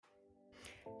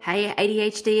Hey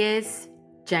ADHDers,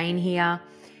 Jane here.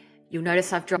 You'll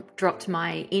notice I've dropped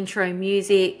my intro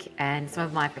music and some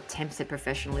of my attempts at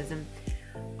professionalism.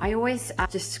 I always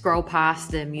just scroll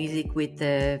past the music with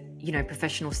the,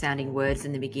 professional sounding words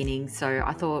in the beginning. So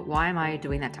I thought, why am I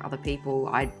doing that to other people?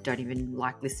 I don't even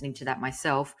like listening to that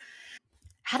myself.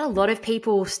 Had a lot of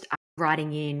people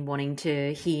writing in wanting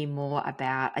to hear more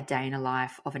about a day in the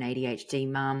life of an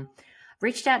ADHD mum.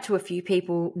 Reached out to a few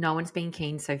people. No one's been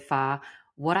keen so far.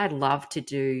 What I'd love to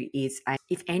do is,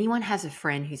 if anyone has a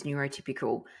friend who's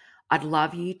neurotypical, I'd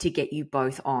love you to get you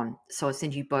both on. So I'll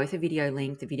send you both a video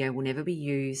link. The video will never be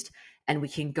used. And we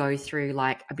can go through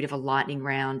like a bit of a lightning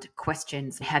round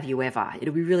questions. Have you ever?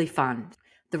 It'll be really fun.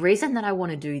 The reason that I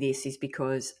want to do this is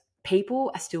because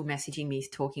people are still messaging me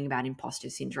talking about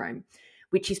imposter syndrome,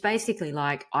 which is basically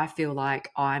like, I feel like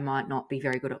I might not be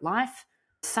very good at life.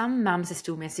 Some mums are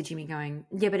still messaging me going,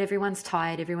 yeah, but everyone's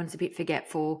tired. Everyone's a bit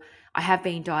forgetful. I have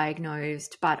been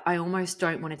diagnosed, but I almost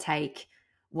don't want to take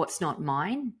what's not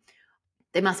mine.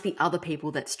 There must be other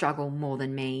people that struggle more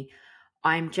than me.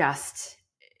 I'm just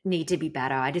need to be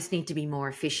better. I just need to be more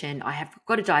efficient. I have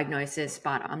got a diagnosis,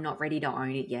 but I'm not ready to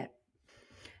own it yet.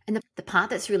 And the part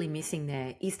that's really missing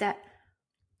there is that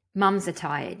mums are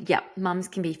tired. Yep. Mums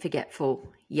can be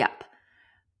forgetful. Yep.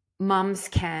 Mums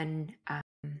can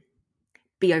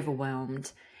be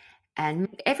overwhelmed, and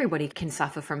everybody can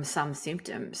suffer from some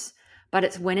symptoms, but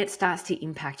it's when it starts to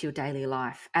impact your daily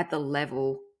life at the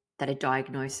level that a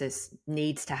diagnosis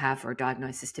needs to have, or a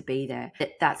diagnosis to be there,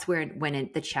 that's where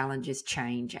the challenges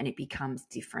change and it becomes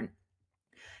different.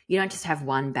 You don't just have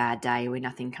one bad day where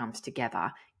nothing comes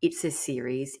together. It's a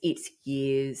series, it's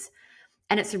years,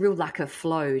 and it's a real lack of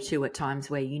flow too at times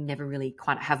where you never really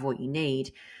quite have what you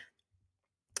need.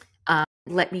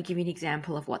 Let me give you an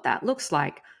example of what that looks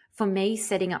like. For me,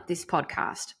 setting up this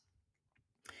podcast,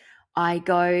 I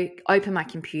go open my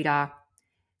computer,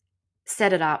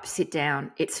 set it up, sit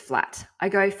down, it's flat. I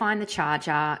go find the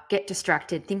charger, get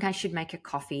distracted, think I should make a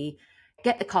coffee,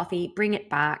 get the coffee, bring it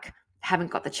back,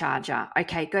 haven't got the charger.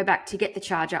 Okay, go back to get the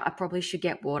charger. I probably should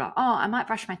get water. Oh, I might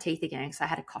brush my teeth again because I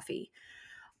had a coffee.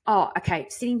 Oh, okay,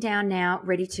 sitting down now,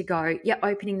 ready to go. Yep,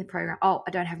 opening the program. Oh, I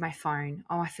don't have my phone.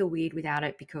 Oh, I feel weird without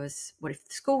it because what if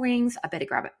the school rings? I better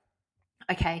grab it.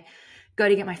 Okay, go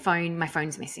to get my phone. My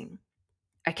phone's missing.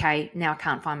 Okay, now I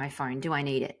can't find my phone. Do I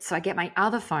need it? So I get my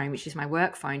other phone, which is my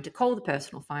work phone, to call the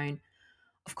personal phone.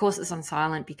 Of course, it's on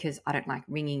silent because I don't like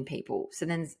ringing people. So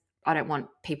then I don't want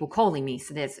people calling me.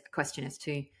 So there's a question as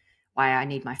to why I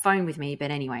need my phone with me. But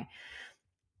anyway,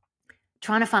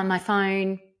 trying to find my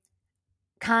phone,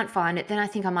 can't find it. Then I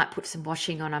think I might put some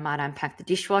washing on. I might unpack the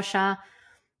dishwasher.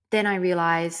 Then I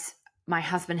realize my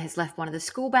husband has left one of the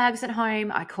school bags at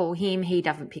home. I call him. He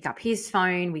doesn't pick up his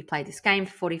phone. We play this game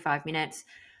for 45 minutes.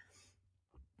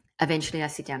 Eventually, I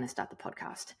sit down and start the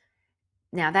podcast.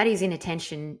 Now, that is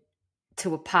inattention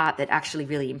to a part that actually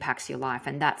really impacts your life.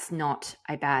 And that's not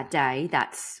a bad day.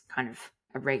 That's kind of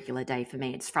a regular day for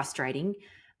me. It's frustrating,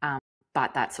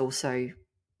 but that's also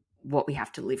what we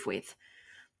have to live with.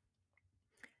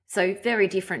 So very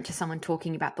different to someone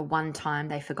talking about the one time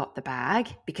they forgot the bag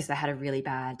because they had a really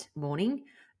bad morning,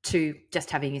 to just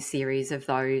having a series of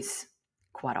those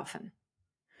quite often.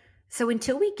 So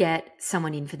until we get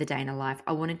someone in for the day in a life,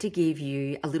 I wanted to give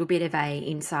you a little bit of a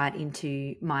insight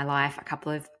into my life. A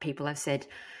couple of people have said,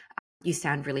 you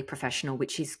sound really professional,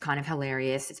 which is kind of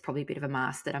hilarious. It's probably a bit of a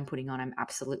mask that I'm putting on. I'm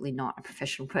absolutely not a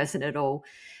professional person at all.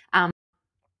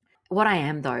 What I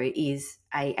am, though, is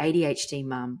a ADHD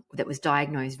mum that was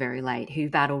diagnosed very late, who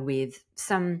battled with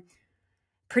some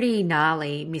pretty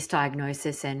gnarly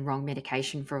misdiagnosis and wrong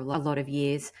medication for a lot of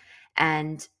years.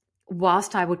 And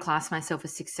whilst I would class myself a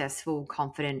successful,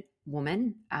 confident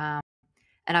woman, and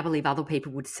I believe other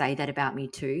people would say that about me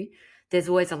too, there's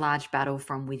always a large battle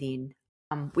from within,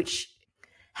 which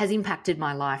has impacted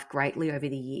my life greatly over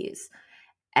the years.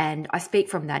 And I speak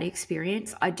from that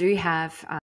experience. I do have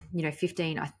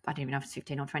 15, I don't even know if it's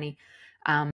 15 or 20.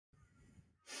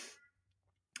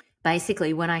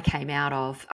 Basically, when I came out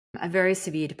of a very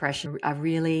severe depression, a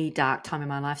really dark time in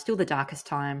my life, still the darkest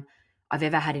time I've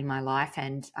ever had in my life.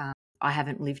 And I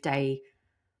haven't lived a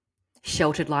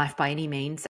sheltered life by any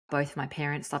means. Both my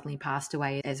parents suddenly passed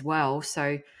away as well.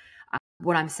 So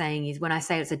what I'm saying is, when I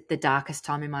say it's the darkest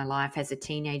time in my life as a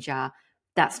teenager,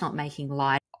 that's not making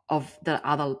light of the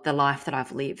life that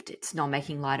I've lived. It's not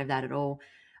making light of that at all.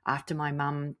 After my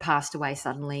mum passed away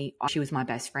suddenly, she was my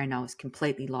best friend. I was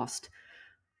completely lost.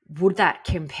 Would that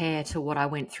compare to what I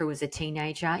went through as a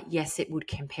teenager? Yes, it would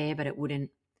compare, but it wouldn't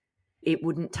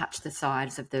touch the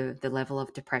size of the level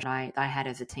of depression I had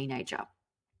as a teenager.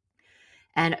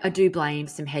 And I do blame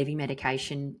some heavy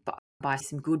medication, but by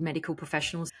some good medical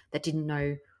professionals that didn't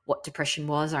know what depression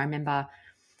was. I remember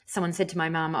someone said to my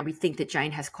mum, we think that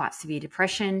Jane has quite severe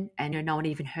depression, and no one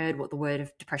even heard what the word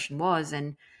of depression was.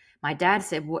 And my dad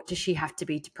said, what does she have to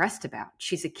be depressed about?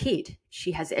 She's a kid.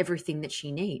 She has everything that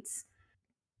she needs.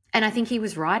 And I think he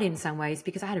was right in some ways,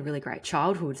 because I had a really great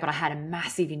childhood, but I had a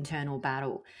massive internal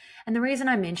battle. And the reason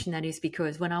I mention that is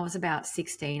because when I was about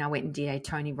 16, I went and did a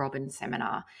Tony Robbins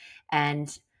seminar.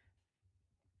 And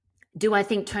do I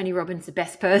think Tony Robbins is the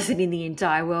best person in the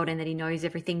entire world and that he knows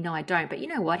everything? No, I don't. But you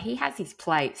know what? He has his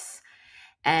place.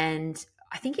 And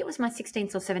I think it was my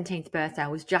 16th or 17th birthday. I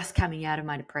was just coming out of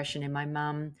my depression, and my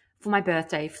mum, for my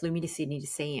birthday, flew me to Sydney to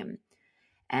see him.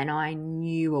 And I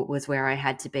knew it was where I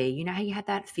had to be. You know how you had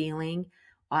that feeling?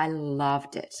 I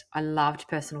loved it. I loved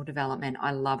personal development.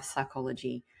 I loved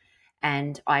psychology.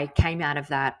 And I came out of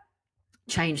that,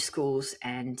 changed schools,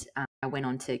 and I went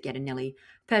on to get a nearly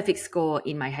perfect score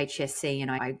in my HSC, and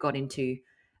I got into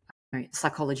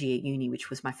psychology at uni, which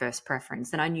was my first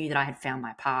preference. And I knew that I had found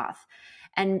my path.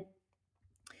 And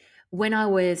when I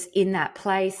was in that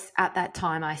place at that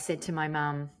time, I said to my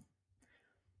mum,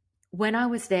 when I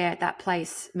was there at that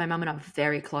place, my mum and I were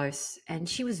very close, and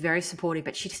she was very supportive,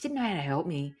 but she just didn't know how to help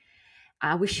me.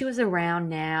 I wish she was around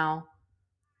now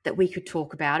that we could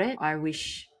talk about it. I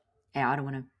wish, I don't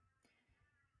want to,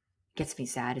 gets me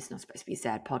sad. It's not supposed to be a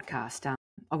sad podcast.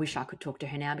 I wish I could talk to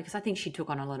her now, because I think she took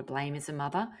on a lot of blame as a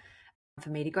mother for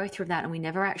me to go through that, and we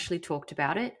never actually talked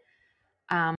about it.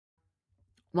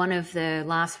 One of the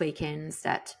last weekends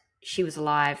that she was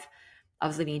alive, I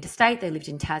was living interstate. They lived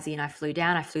in Tassie, and I flew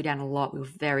down. I flew down a lot. We were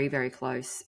very, very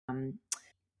close. I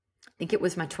think it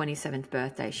was my 27th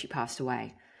birthday she passed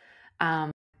away.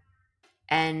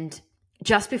 And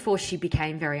just before she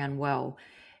became very unwell,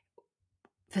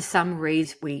 for some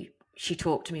reason, she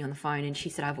talked to me on the phone, and she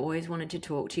said, I've always wanted to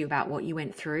talk to you about what you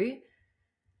went through,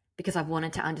 because I've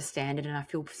wanted to understand it, and I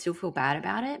still feel bad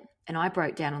about it. And I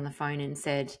broke down on the phone and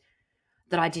said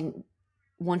that I didn't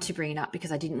want to bring it up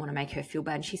because I didn't want to make her feel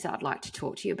bad. And she said, I'd like to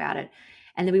talk to you about it.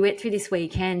 And then we went through this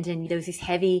weekend, and there was this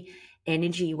heavy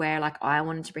energy where, like, I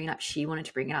wanted to bring it up, she wanted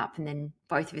to bring it up, and then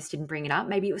both of us didn't bring it up.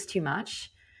 Maybe it was too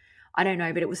much. I don't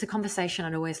know, but it was a conversation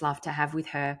I'd always loved to have with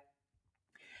her.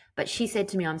 But she said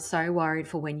to me, I'm so worried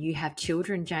for when you have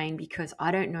children, Jane, because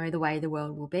I don't know the way the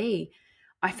world will be.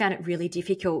 I found it really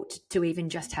difficult to even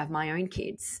just have my own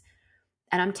kids.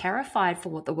 And I'm terrified for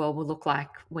what the world will look like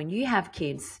when you have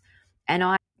kids. And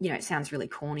it sounds really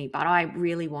corny, but I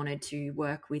really wanted to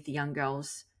work with the young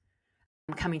girls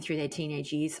coming through their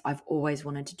teenage years. I've always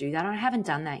wanted to do that. I haven't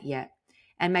done that yet.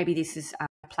 And maybe this is a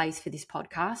place for this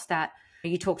podcast, that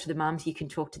you talk to the mums, you can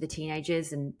talk to the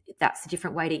teenagers, and that's a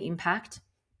different way to impact.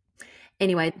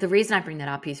 Anyway, the reason I bring that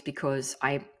up is because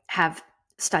I have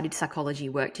studied psychology,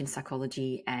 worked in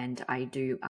psychology, and I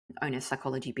do own a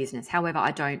psychology business. However,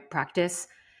 I don't practice.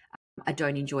 I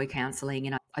don't enjoy counseling,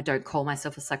 and I don't call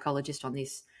myself a psychologist on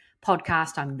this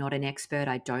podcast. I'm not an expert.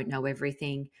 I don't know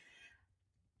everything.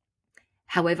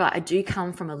 However, I do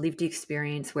come from a lived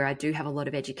experience where I do have a lot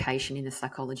of education in the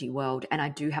psychology world, and I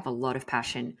do have a lot of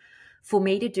passion. For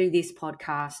me to do this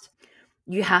podcast,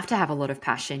 you have to have a lot of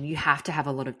passion. You have to have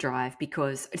a lot of drive,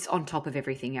 because it's on top of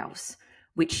everything else,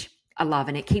 which I love,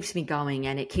 and it keeps me going,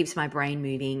 and it keeps my brain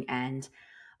moving, and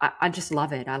I just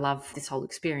love it. I love this whole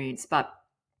experience. But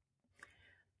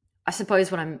I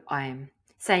suppose what I'm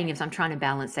saying is I'm trying to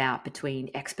balance out between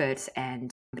experts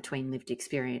and between lived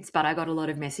experience. But I got a lot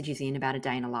of messages in about a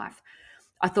day in a life.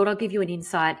 I thought I'll give you an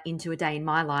insight into a day in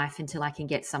my life until I can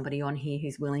get somebody on here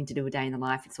who's willing to do a day in the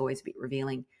life. It's always a bit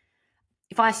revealing.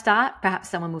 If I start, perhaps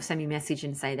someone will send me a message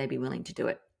and say they'd be willing to do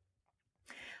it.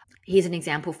 Here's an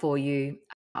example for you.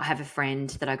 I have a friend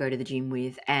that I go to the gym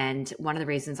with, and one of the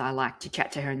reasons I like to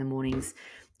chat to her in the mornings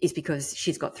is because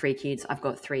she's got 3 kids. I've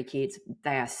got 3 kids.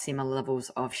 They are similar levels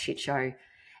of shit show.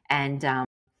 And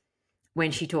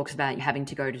when she talks about having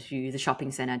to go to the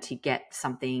shopping centre to get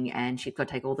something, and she's got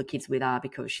to take all the kids with her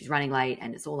because she's running late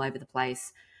and it's all over the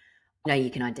place,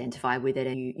 you can identify with it,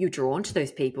 and you're drawn to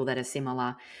those people that are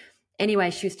similar.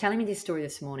 Anyway, she was telling me this story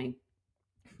this morning.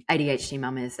 ADHD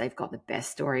mamas, they've got the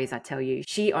best stories, I tell you.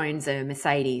 She owns a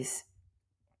Mercedes,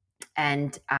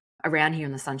 and around here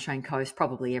on the Sunshine Coast,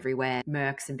 probably everywhere,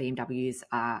 Mercs and BMWs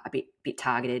are a bit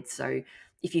targeted. So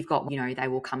if you've got, they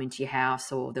will come into your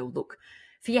house, or they'll look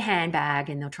for your handbag,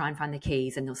 and they'll try and find the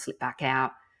keys, and they'll slip back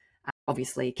out.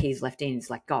 Obviously, keys left in is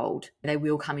like gold. They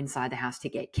will come inside the house to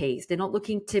get keys. They're not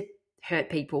looking to hurt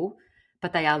people,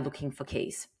 but they are looking for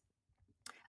keys.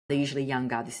 They're usually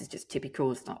younger. This is just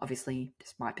typical. It's not obviously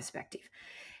just my perspective.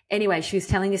 Anyway, she was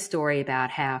telling this story about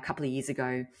how a couple of years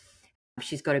ago,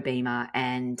 she's got a Beamer,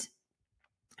 and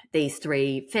these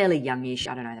three fairly youngish,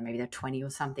 I don't know, maybe they're 20 or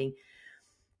something,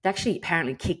 they actually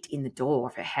apparently kicked in the door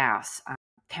of her house.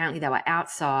 Apparently they were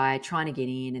outside trying to get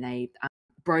in, and they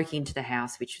broke into the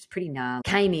house, which was pretty gnarly.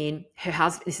 Came in, her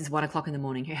husband, this is 1:00 in the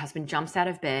morning, her husband jumps out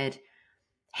of bed,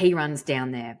 he runs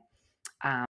down there.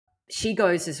 She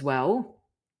goes as well,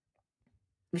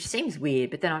 which seems weird,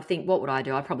 but then I think, what would I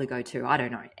do? I'd probably go too. I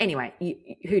don't know. Anyway,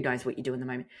 who knows what you do in the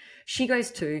moment. She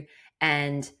goes too,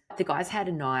 and the guys had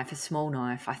a knife, a small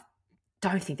knife. I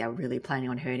don't think they were really planning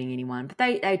on hurting anyone, but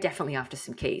they definitely after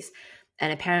some keys.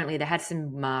 And apparently they had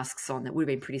some masks on that would have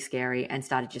been pretty scary, and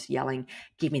started just yelling,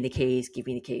 give me the keys, give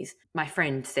me the keys. My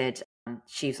friend said,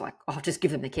 she's like, oh, just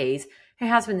give them the keys. Her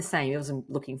husband the same. He wasn't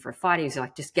looking for a fight. He was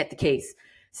like, just get the keys.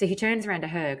 So he turns around to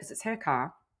her, because it's her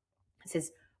car, and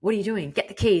says, what are you doing? Get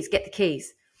the keys, get the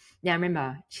keys. Now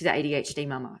remember, she's an ADHD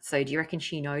mama. So do you reckon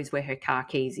she knows where her car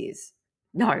keys is?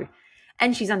 No.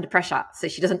 And she's under pressure, so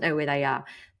she doesn't know where they are.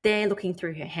 They're looking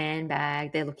through her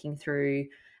handbag. They're looking through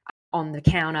on the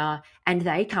counter, and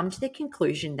they come to the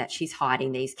conclusion that she's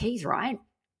hiding these keys, right?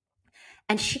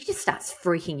 And she just starts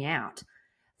freaking out.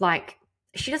 Like,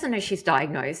 she doesn't know she's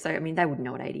diagnosed. So, I mean, they wouldn't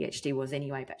know what ADHD was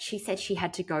anyway, but she said she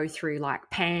had to go through like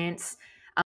pants,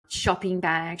 shopping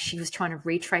bag. She was trying to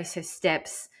retrace her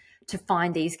steps to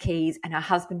find these keys, and her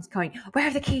husband's going, where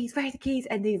are the keys? Where are the keys?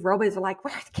 And these robbers are like,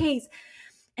 where are the keys?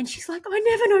 And she's like, I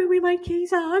never know where my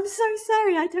keys are. I'm so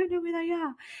sorry. I don't know where they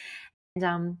are.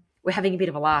 And we're having a bit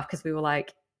of a laugh, because we were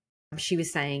like, she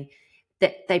was saying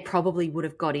that they probably would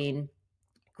have got in,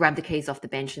 grabbed the keys off the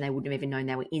bench, and they wouldn't have even known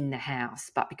they were in the house.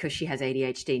 But because she has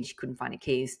ADHD and she couldn't find the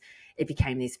keys, it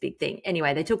became this big thing.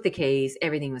 Anyway, they took the keys.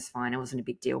 Everything was fine. It wasn't a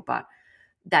big deal, but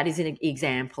that is an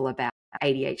example about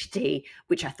ADHD,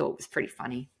 which I thought was pretty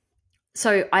funny.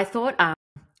 So I thought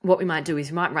what we might do is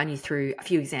we might run you through a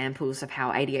few examples of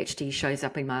how ADHD shows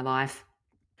up in my life.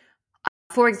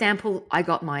 For example, I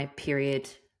got my period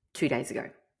 2 days ago,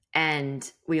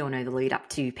 and we all know the lead up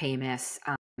to PMS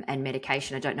and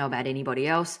medication. I don't know about anybody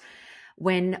else.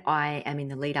 When I am in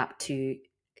the lead up to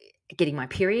getting my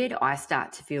period, I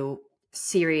start to feel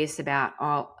serious about,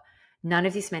 oh, none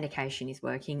of this medication is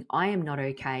working. I am not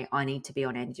okay. I need to be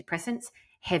on antidepressants,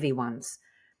 heavy ones.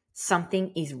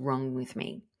 Something is wrong with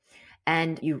me.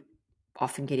 And you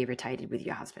often get irritated with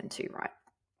your husband too, right?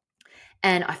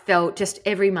 And I felt just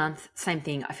every month, same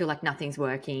thing. I feel like nothing's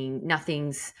working,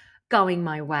 nothing's going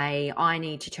my way. I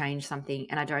need to change something.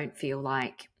 And I don't feel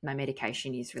like my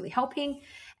medication is really helping.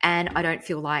 And I don't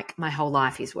feel like my whole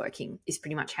life is working, is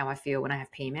pretty much how I feel when I have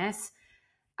PMS.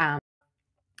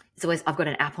 It's always, I've got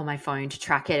an app on my phone to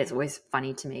track it. It's always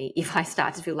funny to me if I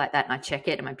start to feel like that and I check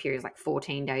it and my period is like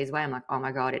 14 days away. I'm like, oh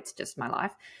my God, it's just my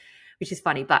life, which is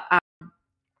funny. But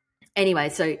anyway,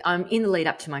 so I'm in the lead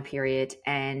up to my period,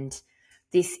 and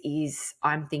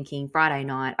I'm thinking Friday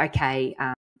night, okay,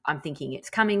 I'm thinking it's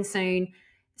coming soon.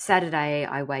 Saturday,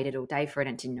 I waited all day for it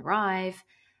and it didn't arrive.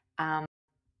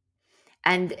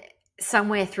 And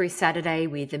somewhere through Saturday,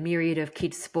 with the myriad of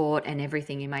kids' sport and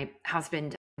everything, and my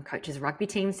husband coaches a rugby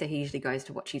team, so he usually goes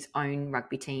to watch his own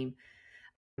rugby team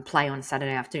play on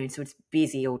Saturday afternoon. So it's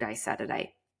busy all day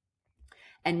Saturday.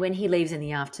 And when he leaves in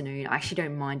the afternoon, I actually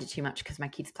don't mind it too much because my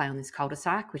kids play on this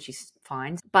cul-de-sac, which is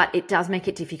fine. But it does make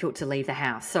it difficult to leave the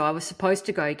house. So I was supposed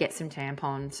to go get some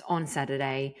tampons on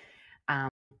Saturday.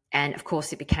 And of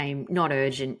course, it became not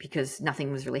urgent because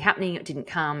nothing was really happening. It didn't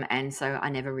come. And so I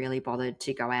never really bothered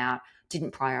to go out,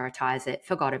 didn't prioritize it,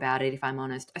 forgot about it, if I'm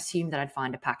honest, assumed that I'd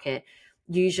find a packet.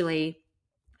 Usually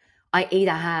I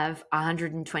either have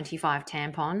 125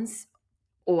 tampons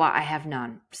or I have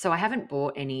none. So I haven't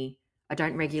bought any. I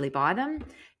don't regularly buy them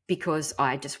because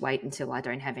I just wait until I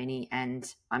don't have any and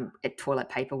I'm at toilet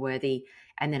paper worthy.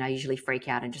 And then I usually freak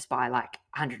out and just buy like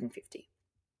 150.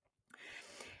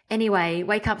 Anyway,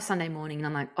 wake up Sunday morning and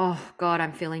I'm like, oh God,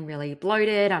 I'm feeling really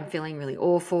bloated. I'm feeling really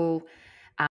awful.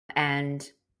 And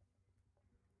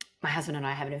my husband and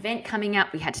I have an event coming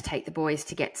up. We had to take the boys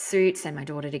to get suits and my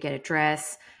daughter to get a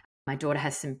dress. My daughter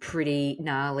has some pretty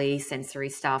gnarly sensory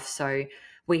stuff. So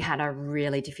we had a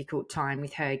really difficult time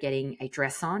with her getting a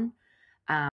dress on.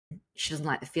 She doesn't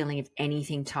like the feeling of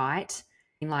anything tight.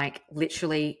 Like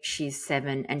literally she's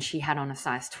 7 and she had on a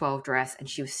size 12 dress and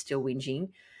she was still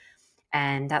whinging.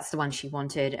 And that's the one she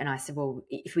wanted. And I said, well,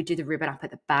 if we do the ribbon up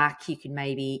at the back, you can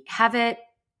maybe have it.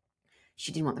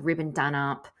 She didn't want the ribbon done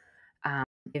up.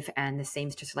 And the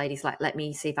seamstress lady's like, let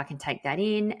me see if I can take that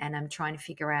in. And I'm trying to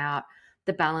figure out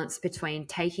the balance between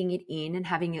taking it in and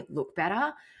having it look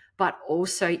better. But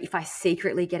also if I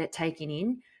secretly get it taken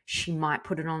in, she might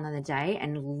put it on the day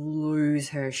and lose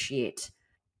her shit.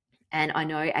 And I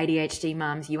know ADHD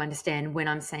mums, you understand when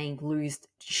I'm saying lose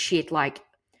shit, like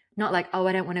Not like, oh,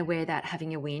 I don't want to wear that,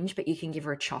 having a whinge, but you can give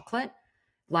her a chocolate.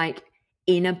 Like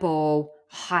in a ball,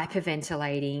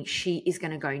 hyperventilating. She is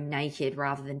going to go naked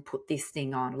rather than put this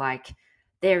thing on. Like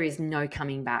there is no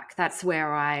coming back. That's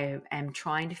where I am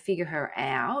trying to figure her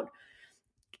out.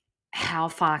 How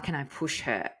far can I push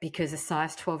her? Because a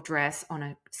size 12 dress on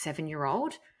a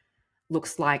 7-year-old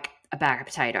looks like a bag of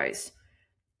potatoes,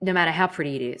 no matter how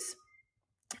pretty it is.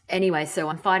 Anyway, so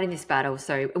I'm fighting this battle.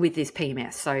 So with this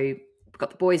PMS, so we've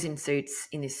got the boys in suits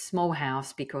in this small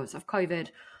house because of COVID.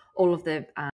 All of the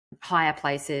higher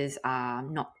places are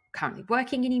not currently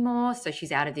working anymore. So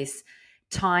she's out of this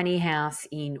tiny house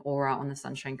in Aura on the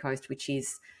Sunshine Coast, which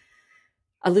is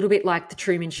a little bit like the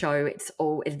Truman Show. It's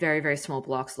very, very small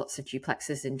blocks, lots of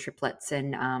duplexes and triplets,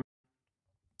 and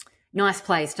nice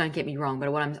place. Don't get me wrong,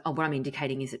 but what I'm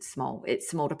indicating is it's small. It's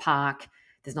small to park.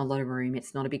 There's not a lot of room.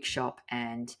 It's not a big shop.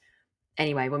 And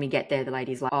anyway, when we get there, the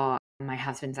lady's like, "Oh, my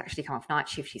husband's actually come off night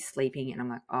shift. He's sleeping," and I'm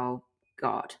like, "Oh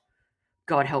God,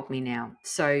 God help me now."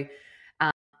 So,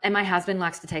 and my husband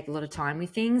likes to take a lot of time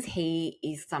with things. He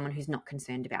is someone who's not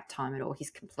concerned about time at all.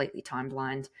 He's completely time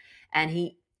blind, and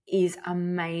he is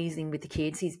amazing with the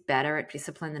kids. He's better at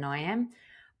discipline than I am.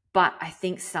 But I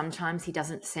think sometimes he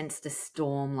doesn't sense the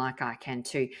storm like I can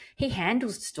too. He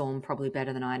handles the storm probably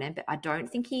better than I do, but I don't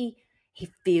think he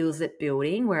feels it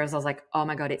building. Whereas I was like, oh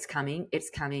my God, it's coming, it's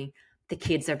coming. The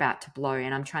kids are about to blow,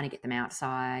 and I'm trying to get them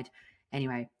outside.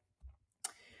 Anyway,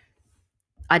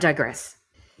 I digress.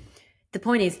 The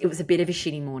point is, it was a bit of a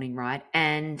shitty morning, right?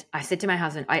 And I said to my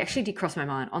husband, I actually did cross my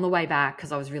mind on the way back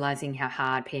because I was realizing how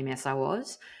hard PMS I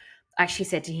was. I actually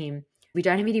said to him, we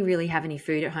don't really have any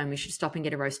food at home. We should stop and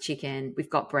get a roast chicken. We've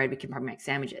got bread. We can probably make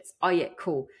sandwiches. Oh, yeah,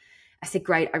 cool. I said,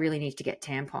 great. I really need to get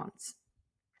tampons.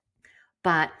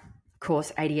 But, of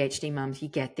course, ADHD mums, you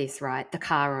get this, right? The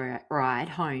car ride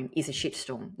home is a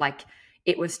shitstorm. Like,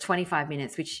 it was 25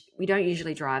 minutes, which we don't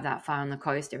usually drive that far on the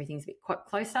coast. Everything's a bit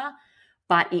closer,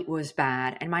 but it was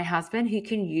bad. And my husband, who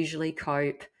can usually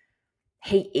cope,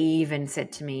 he even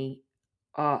said to me,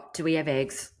 oh, do we have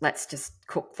eggs? Let's just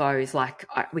cook those. Like,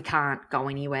 we can't go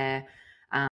anywhere.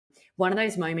 One of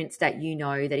those moments that you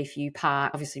know that if you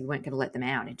park, obviously we weren't going to let them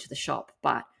out into the shop,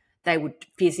 but they would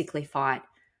physically fight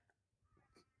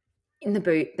in the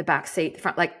boot, the back seat, the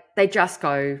front. Like, they just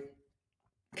go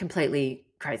completely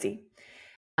crazy.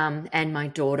 And my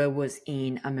daughter was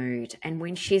in a mood. And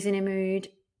when she's in a mood,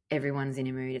 everyone's in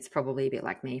a mood. It's probably a bit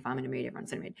like me. If I'm in a mood,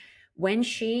 everyone's in a mood. When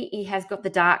she has got the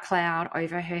dark cloud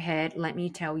over her head, let me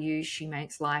tell you, she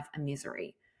makes life a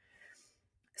misery.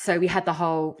 So we had the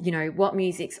whole, what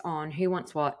music's on, who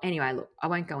wants what. Anyway, look, I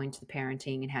won't go into the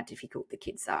parenting and how difficult the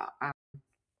kids are. I'm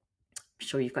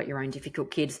sure you've got your own difficult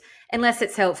kids. Unless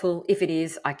it's helpful. If it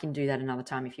is, I can do that another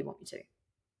time if you want me to.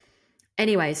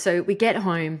 Anyway, so we get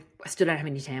home. I still don't have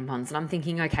any tampons. And I'm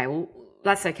thinking, okay, well,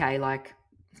 that's okay. Like,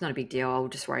 it's not a big deal. I'll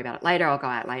just worry about it later. I'll go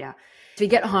out later. So we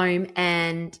get home,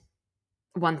 and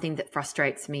one thing that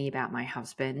frustrates me about my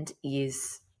husband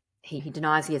is he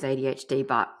denies he has ADHD,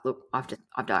 but look,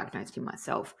 I've diagnosed him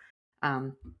myself.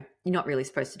 You're not really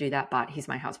supposed to do that, but he's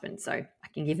my husband, so I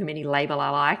can give him any label I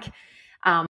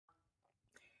like.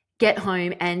 Get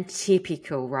home, and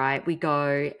typical, right? We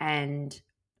go, and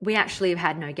we actually have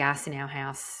had no gas in our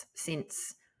house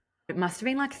since it must have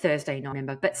been like Thursday, not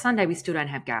remember, but Sunday we still don't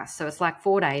have gas. So it's like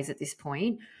 4 days at this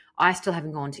point. I still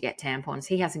haven't gone to get tampons.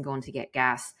 He hasn't gone to get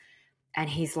gas. And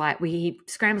he's like, he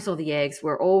scrambles all the eggs.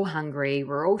 We're all hungry.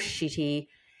 We're all shitty.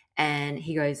 And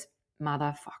he goes,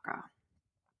 motherfucker.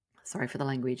 Sorry for the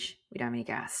language. We don't have any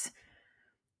gas.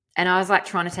 And I was like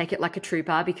trying to take it like a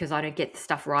trooper because I don't get the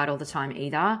stuff right all the time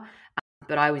either.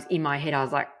 But I was in my head, I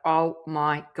was like, oh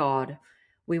my God.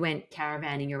 We went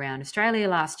caravanning around Australia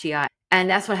last year. And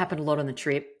that's what happened a lot on the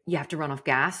trip. You have to run off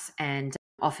gas. And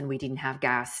often we didn't have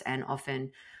gas. And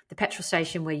often the petrol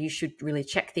station where you should really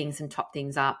check things and top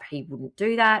things up, he wouldn't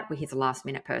do that. He's a last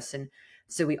minute person.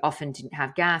 So we often didn't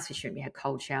have gas. We had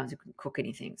cold showers. We couldn't cook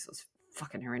anything. So it was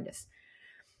fucking horrendous.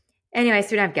 Anyway, so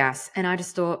we don't have gas. And I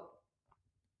just thought,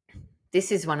 this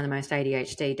is one of the most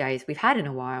ADHD days we've had in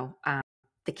a while.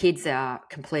 The kids are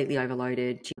completely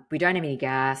overloaded. We don't have any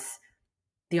gas.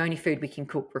 The only food we can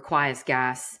cook requires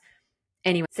gas.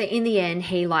 Anyway, so in the end,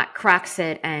 he like cracks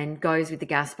it and goes with the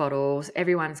gas bottles.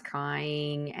 Everyone's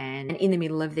crying. And in the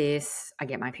middle of this, I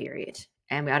get my period.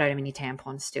 And I don't have any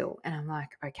tampons still. And I'm like,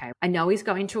 okay. I know he's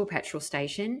going to a petrol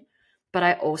station, but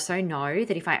I also know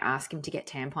that if I ask him to get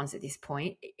tampons at this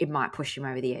point, it might push him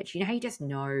over the edge. You know how you just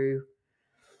know.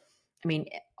 I mean,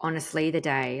 honestly, the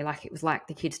day, like it was like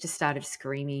the kids just started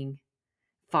screaming,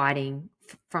 fighting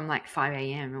from like 5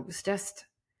 a.m. It was just,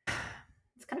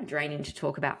 it's kind of draining to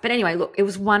talk about. But anyway, look, it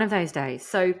was one of those days.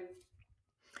 So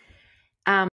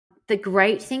The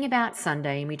great thing about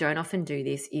Sunday, and we don't often do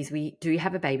this, is we do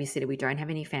have a babysitter. We don't have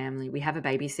any family. We have a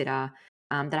babysitter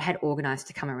that I had organised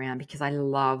to come around because I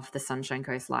love the Sunshine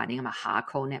Coast Lightning. I'm a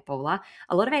hardcore netballer.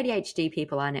 A lot of ADHD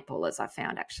people are netballers, I've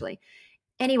found, actually.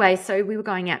 Anyway, so we were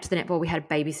going out to the netball. We had a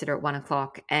babysitter at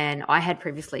 1:00, and I had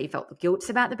previously felt the guilt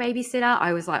about the babysitter.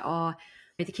 I was like, oh,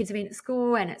 the kids have been at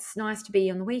school and it's nice to be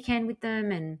on the weekend with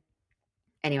them. And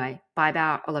anyway, by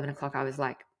about 11:00, I was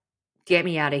like, get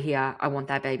me out of here. I want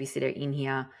that babysitter in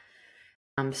here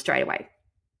straight away.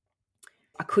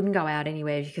 I couldn't go out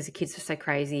anywhere because the kids were so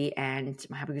crazy and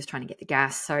my hubby was trying to get the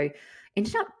gas. So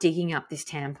ended up digging up this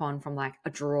tampon from like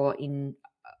a drawer in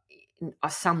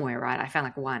somewhere, right? I found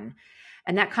like one.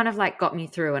 And that kind of like got me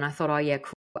through. And I thought, oh yeah,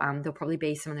 cool. There'll probably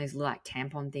be some of those like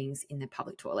tampon things in the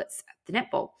public toilets at the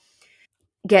netball.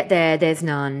 Get there, there's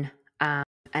none. And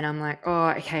I'm like, oh,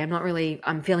 okay,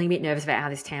 I'm feeling a bit nervous about how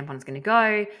this tampon's going to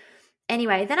go.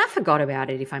 Anyway, then I forgot about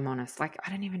it, if I'm honest. Like,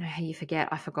 I don't even know how you forget.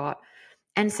 I forgot.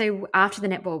 And so after the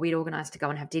netball, we'd organised to go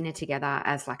and have dinner together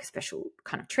as like a special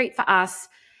kind of treat for us.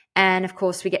 And of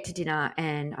course, we get to dinner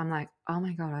and I'm like, oh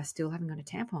my God, I still haven't got a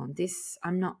tampon.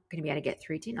 I'm not going to be able to get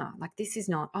through dinner. Like, this is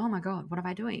not, oh my God, what am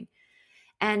I doing?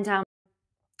 And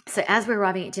so as we're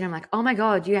arriving at dinner, I'm like, oh my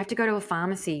God, you have to go to a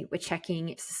pharmacy. We're checking.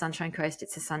 It's the Sunshine Coast.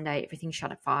 It's a Sunday. Everything's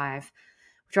shut at 5.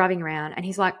 We're driving around. And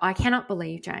he's like, I cannot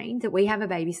believe, Jane, that we have a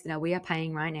babysitter we are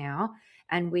paying right now.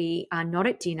 And we are not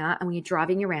at dinner and we're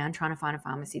driving around trying to find a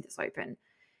pharmacy that's open.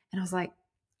 And I was like,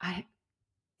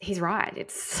 he's right.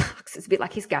 It sucks. It's a bit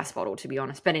like his gas bottle, to be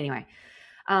honest. But anyway,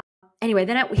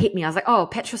 then it hit me. I was like, oh,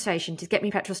 petrol station. Just get me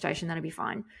a petrol station. That'll be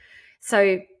fine.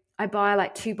 So I buy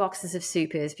like 2 boxes of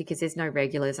supers because there's no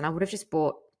regulars. And I would have just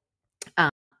bought the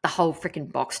whole freaking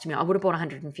box to me. I would have bought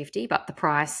 150, but the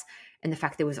price and the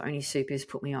fact there was only supers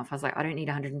put me off. I was like, I don't need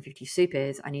 150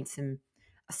 supers. I need some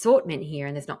assortment here,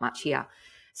 and there's not much here.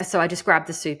 So I just grabbed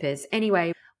the supers.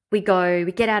 Anyway, we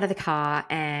get out of the car,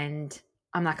 and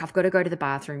I'm like, I've got to go to the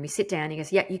bathroom. We sit down. He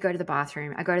goes, yeah, you go to the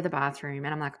bathroom. I go to the bathroom,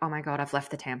 and I'm like, oh my God, I've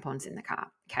left the tampons in the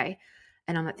car. Okay.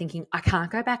 And I'm like thinking, I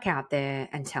can't go back out there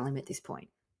and tell him at this point.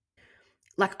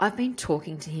 Like, I've been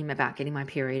talking to him about getting my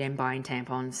period and buying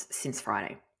tampons since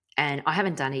Friday. And I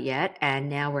haven't done it yet. And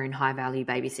now we're in high value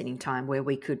babysitting time where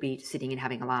we could be sitting and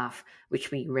having a laugh,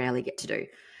 which we rarely get to do.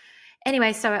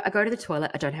 Anyway, so I go to the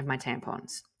toilet. I don't have my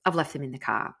tampons. I've left them in the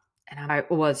car. And I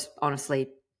was honestly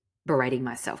berating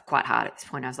myself quite hard at this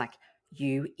point. I was like,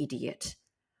 you idiot.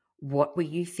 What were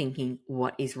you thinking?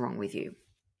 What is wrong with you?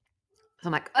 So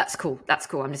I'm like, that's cool. That's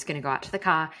cool. I'm just going to go out to the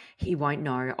car. He won't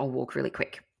know. I'll walk really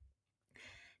quick.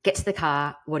 Get to the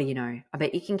car. What do you know? I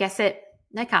bet you can guess it.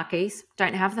 No car keys.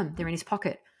 Don't have them. They're in his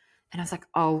pocket. And I was like,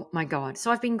 oh my God.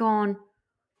 So I've been gone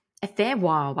a fair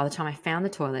while by the time I found the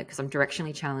toilet because I'm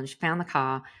directionally challenged, found the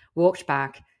car, walked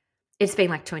back. It's been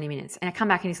like 20 minutes. And I come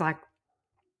back and he's like,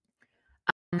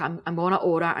 I'm on an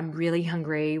order. I'm really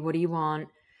hungry. What do you want?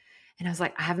 And I was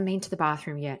like, I haven't been to the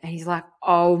bathroom yet. And he's like,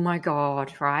 oh my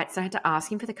God, right? So I had to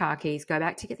ask him for the car keys, go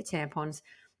back to get the tampons,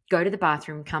 go to the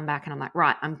bathroom, come back. And I'm like,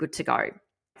 right, I'm good to go.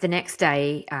 The next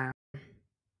day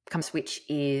comes, which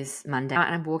is Monday,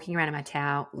 and I'm walking around in my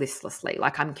towel listlessly,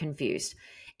 like I'm confused.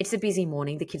 It's a busy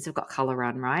morning. The kids have got colour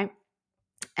run, right?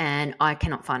 And I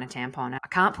cannot find a tampon. I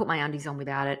can't put my undies on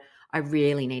without it. I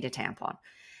really need a tampon.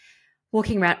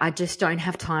 Walking around, I just don't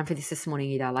have time for this morning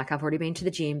either. Like, I've already been to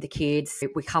the gym, the kids,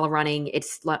 we're colour running.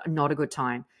 It's like not a good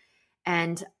time.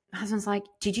 And my husband's like,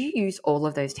 did you use all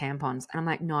of those tampons? And I'm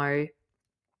like, no.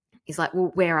 He's like,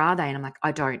 well, where are they? And I'm like,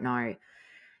 I don't know.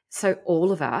 So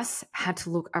all of us had to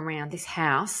look around this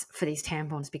house for these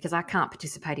tampons because I can't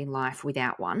participate in life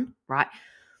without one, right?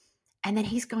 And then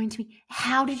he's going to me,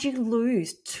 how did you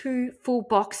lose 2 full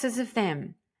boxes of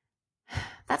them?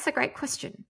 That's a great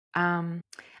question. I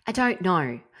don't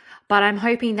know, but I'm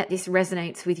hoping that this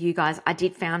resonates with you guys. I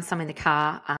did found some in the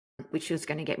car, which was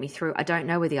going to get me through. I don't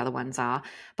know where the other ones are,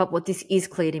 but what this is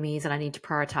clear to me is that I need to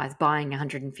prioritize buying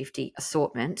 150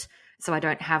 assortment so I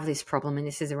don't have this problem. And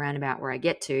this is around about where I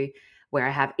get to, where I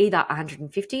have either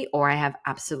 150 or I have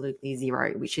absolutely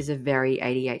zero, which is a very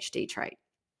ADHD trait.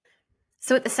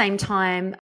 So at the same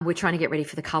time, we're trying to get ready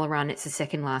for the colour run. It's the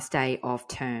second last day of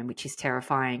term, which is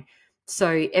terrifying.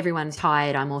 So everyone's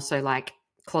tired. I'm also like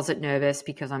closet nervous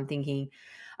because I'm thinking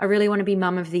I really want to be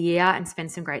mum of the year and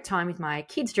spend some great time with my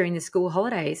kids during the school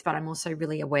holidays. But I'm also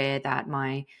really aware that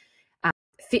my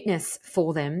fitness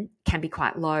for them can be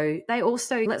quite low. They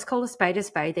also, let's call a spade,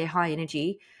 they're high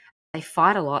energy. They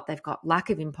fight a lot. They've got lack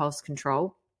of impulse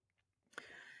control.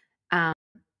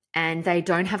 And they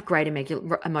don't have great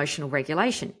emotional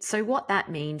regulation. So what that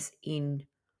means in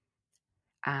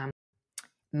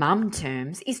mum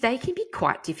terms is they can be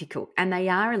quite difficult, and they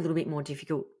are a little bit more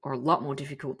difficult, or a lot more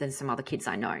difficult than some other kids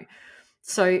I know.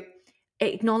 So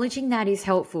acknowledging that is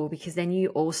helpful, because then you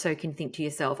also can think to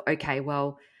yourself, okay,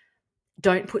 well,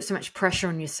 don't put so much pressure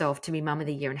on yourself to be mum of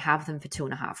the year and have them for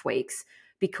 2.5 weeks,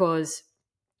 because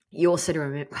you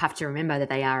also have to remember that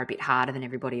they are a bit harder than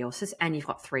everybody else's, and you've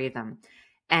got 3 of them,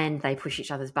 and they push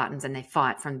each other's buttons and they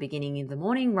fight from the beginning of the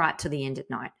morning right to the end at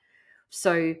night.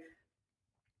 So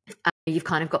you've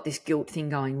kind of got this guilt thing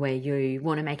going where you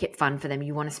want to make it fun for them,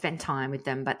 you want to spend time with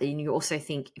them, but then you also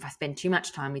think, if I spend too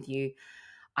much time with you,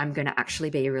 I'm going to actually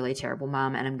be a really terrible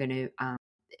mum, and I'm going to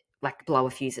blow a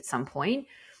fuse at some point.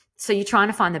 So you're trying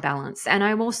to find the balance. And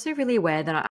I'm also really aware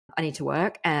that I need to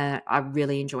work, and I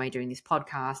really enjoy doing this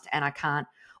podcast, and I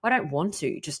don't want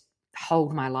to just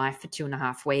hold my life for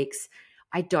 2.5 weeks.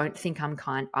 I don't think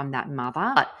I'm that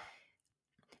mother. But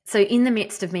so in the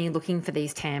midst of me looking for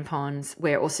these tampons,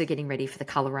 we're also getting ready for the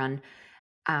colour run.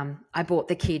 I bought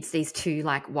the kids these 2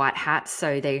 white hats.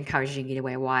 So they're encouraging you to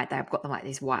wear white. They've got them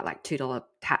these white $2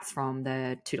 hats from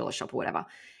the $2 shop or whatever.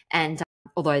 And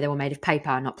although they were made of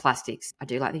paper, not plastics, I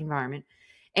do like the environment.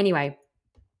 Anyway,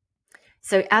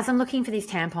 so as I'm looking for these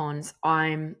tampons,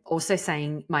 I'm also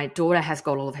saying my daughter has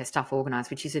got all of her stuff organised,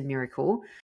 which is a miracle.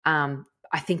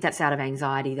 I think that's out of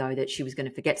anxiety, though, that she was going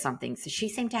to forget something. So she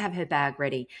seemed to have her bag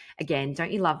ready. Again, don't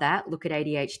you love that? Look at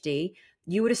ADHD.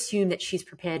 You would assume that she's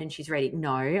prepared and she's ready.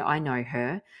 No, I know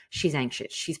her. She's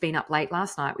anxious. She's been up late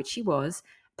last night, which she was,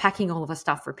 packing all of her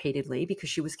stuff repeatedly because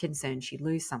she was concerned she'd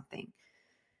lose something.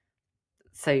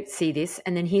 So see this.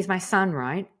 And then here's my son,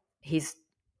 right? He's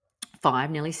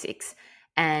 5, nearly 6,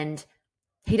 and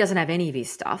he doesn't have any of his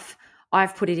stuff.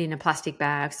 I've put it in a plastic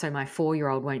bag so my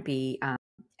 4-year-old won't be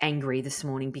angry this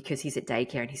morning because he's at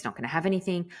daycare and he's not going to have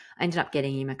anything. I ended up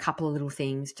getting him a couple of little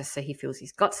things just so he feels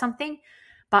he's got something.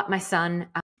 But my son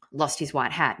lost his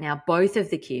white hat. Now, both of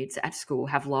the kids at school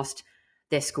have lost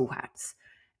their school hats.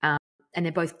 And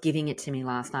they're both giving it to me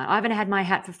last night. I haven't had my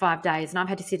hat for 5 days, and I've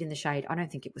had to sit in the shade. I don't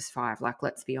think it was 5.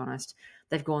 Let's be honest.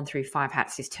 They've gone through 5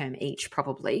 hats this term each,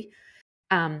 probably.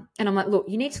 And I'm like, look,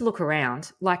 you need to look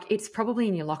around. It's probably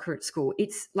in your locker at school.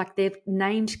 It's they're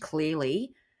named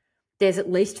clearly. There's at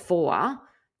least 4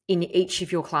 in each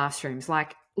of your classrooms.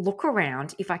 Look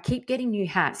around. If I keep getting new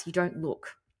hats, you don't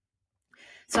look.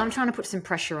 So I'm trying to put some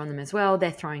pressure on them as well. They're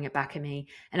throwing it back at me.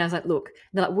 And I was like, look,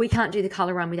 we can't do the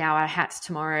colour run without our hats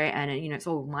tomorrow. And, it's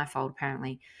all my fault,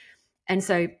 apparently. And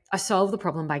so I solved the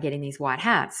problem by getting these white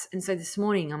hats. And so this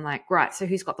morning I'm like, right, so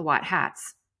who's got the white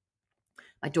hats?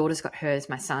 My daughter's got hers.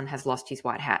 My son has lost his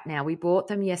white hat. Now, we bought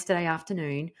them yesterday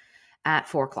afternoon at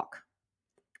 4:00,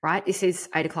 right? This is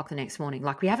 8:00 the next morning.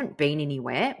 We haven't been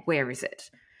anywhere. Where is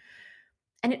it?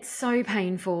 And it's so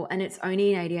painful, and it's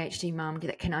only an ADHD mum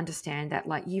that can understand that,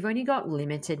 you've only got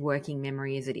limited working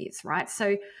memory as it is, right?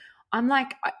 So I'm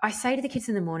like, I say to the kids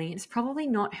in the morning, it's probably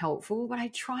not helpful, but I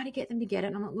try to get them to get it.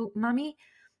 And I'm like, look, mummy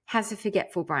has a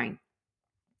forgetful brain.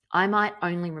 I might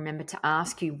only remember to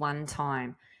ask you one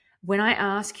time. When I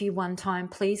ask you one time,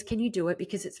 please, can you do it?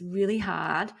 Because it's really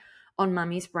hard on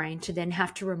mummy's brain to then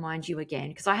have to remind you again,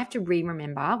 because I have to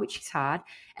remember, which is hard,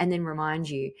 and then remind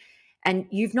you. And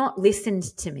you've not listened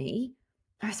to me.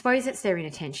 I suppose it's their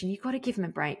inattention. You've got to give them a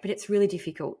break, but it's really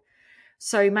difficult.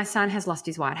 So my son has lost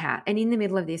his white hat. And in the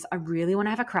middle of this, I really want to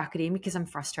have a crack at him because I'm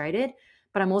frustrated,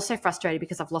 but I'm also frustrated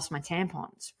because I've lost my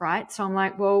tampons, right? So I'm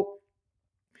like, well,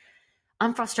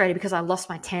 I'm frustrated because I lost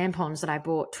my tampons that I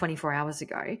bought 24 hours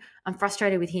ago. I'm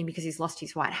frustrated with him because he's lost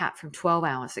his white hat from 12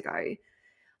 hours ago.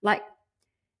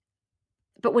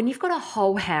 But when you've got a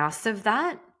whole house of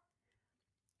that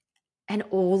and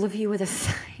all of you are the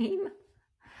same,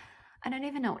 I don't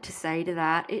even know what to say to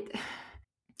that.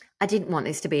 I didn't want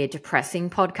this to be a depressing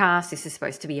podcast. This is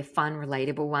supposed to be a fun,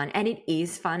 relatable one. And it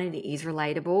is fun and it is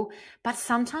relatable. But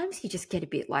sometimes you just get a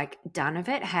bit done of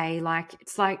it. Hey,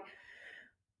 it's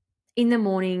in the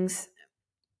mornings,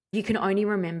 you can only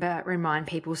remind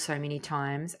people so many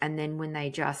times. And then when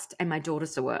and my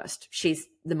daughter's the worst. She's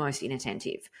the most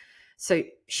inattentive. So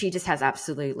she just has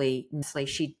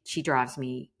she drives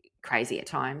me crazy at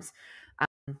times.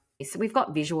 So we've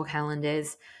got visual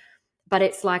calendars, but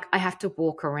it's I have to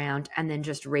walk around and then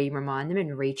just remind them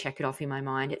and recheck it off in my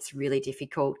mind. It's really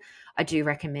difficult. I do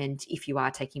recommend, if you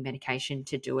are taking medication,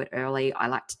 to do it early. I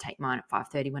like to take mine at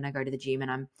 5:30 when I go to the gym,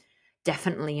 and I'm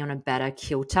definitely on a better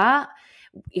kilter.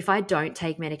 If I don't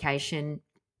take medication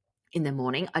in the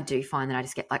morning, I do find that I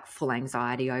just get full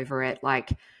anxiety over it.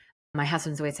 My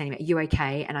husband's always saying, are you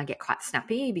okay? And I get quite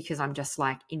snappy because I'm just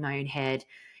in my own head.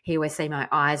 He always say my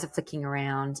eyes are flicking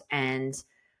around and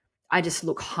I just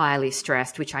look highly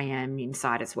stressed, which I am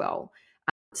inside as well.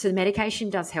 So the medication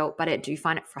does help, but I do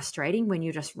find it frustrating when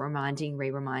you're just reminding,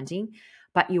 re-reminding,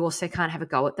 but you also can't have a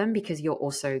go at them because you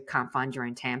also can't find your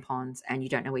own tampons and you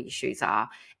don't know where your shoes are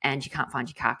and you can't find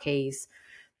your car keys.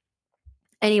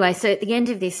 Anyway, so at the end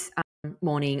of this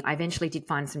morning, I eventually did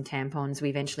find some tampons. We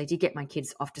eventually did get my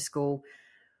kids off to school.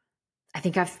 I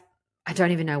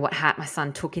don't even know what hat my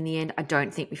son took in the end. I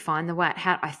don't think we find the white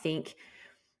hat. I think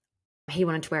he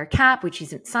wanted to wear a cap, which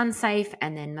isn't sun safe.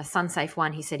 And then the sun safe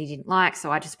one, he said he didn't like. So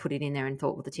I just put it in there and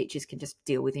thought, well, the teachers can just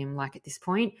deal with him. Like at this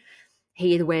point,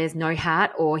 he either wears no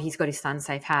hat or he's got his sun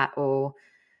safe hat, or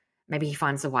maybe he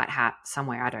finds the white hat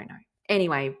somewhere. I don't know.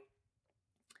 Anyway,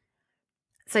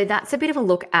 so that's a bit of a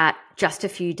look at just a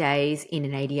few days in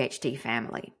an ADHD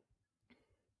family.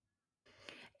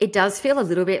 It does feel a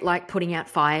little bit like putting out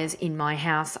fires in my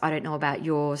house. I don't know about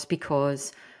yours,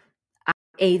 because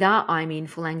either I'm in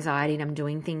full anxiety and I'm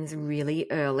doing things really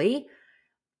early,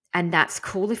 and that's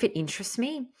cool if it interests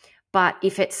me. But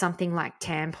if it's something like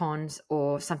tampons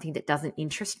or something that doesn't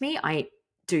interest me, I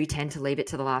do tend to leave it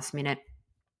to the last minute.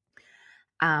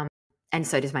 And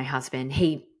so does my husband.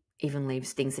 He even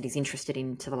leaves things that he's interested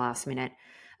in to the last minute.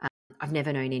 I've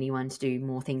never known anyone to do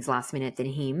more things last minute than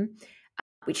him,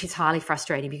 which is highly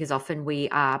frustrating because often we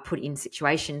are put in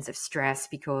situations of stress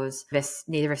because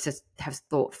neither of us have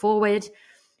thought forward.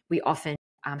 We often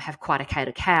have quite a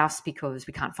chaotic house because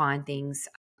we can't find things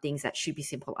that should be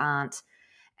simple aren't.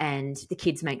 And the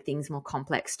kids make things more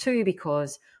complex too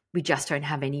because we just don't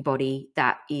have anybody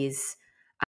that is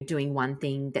doing one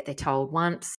thing that they're told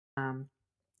once.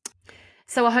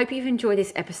 So I hope you've enjoyed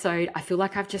this episode. I feel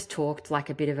like I've just talked like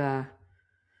a bit of a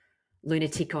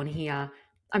lunatic on here.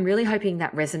 I'm really hoping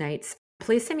that resonates.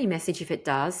 Please send me a message if it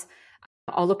does.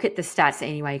 I'll look at the stats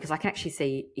anyway because I can actually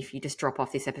see if you just drop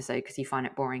off this episode because you find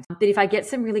it boring. But if I get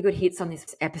some really good hits on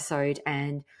this episode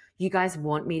and you guys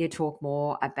want me to talk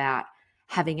more about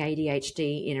having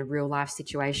ADHD in a real life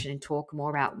situation and talk more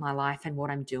about my life and what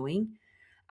I'm doing,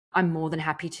 I'm more than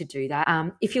happy to do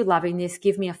that. If you're loving this,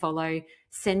 give me a follow,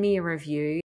 send me a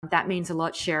review. That means a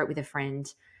lot. Share it with a friend.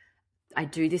 I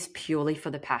do this purely for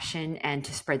the passion and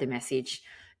to spread the message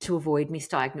to avoid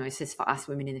misdiagnosis for us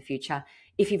women in the future.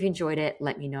 If you've enjoyed it,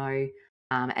 let me know,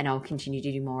 and I'll continue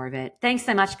to do more of it. Thanks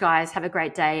so much, guys. Have a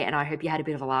great day, and I hope you had a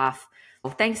bit of a laugh.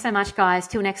 Well, thanks so much, guys.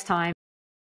 Till next time.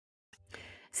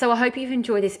 So I hope you've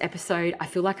enjoyed this episode. I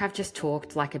feel like I've just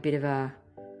talked like a bit of a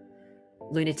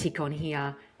lunatic on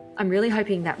here. I'm really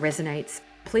hoping that resonates.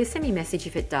 Please send me a message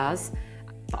if it does.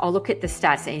 I'll look at the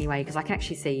stats anyway because I can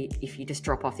actually see if you just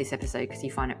drop off this episode because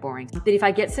you find it boring. But if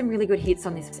I get some really good hits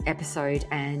on this episode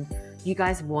and you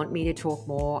guys want me to talk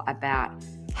more about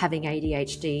having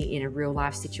ADHD in a real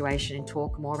life situation and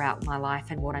talk more about my life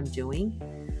and what I'm doing,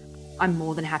 I'm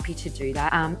more than happy to do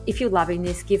that. If you're loving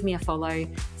this, give me a follow,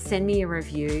 send me a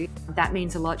review. That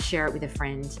means a lot. Share it with a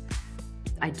friend.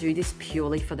 I do this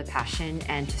purely for the passion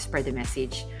and to spread the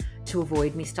message to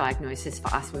avoid misdiagnosis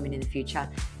for us women in the future.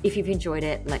 If you've enjoyed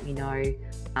it, let me know,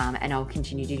 and I'll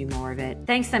continue to do more of it.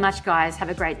 Thanks so much, guys. Have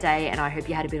a great day, and I hope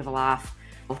you had a bit of a laugh.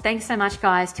 Well, thanks so much,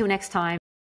 guys. Till next time.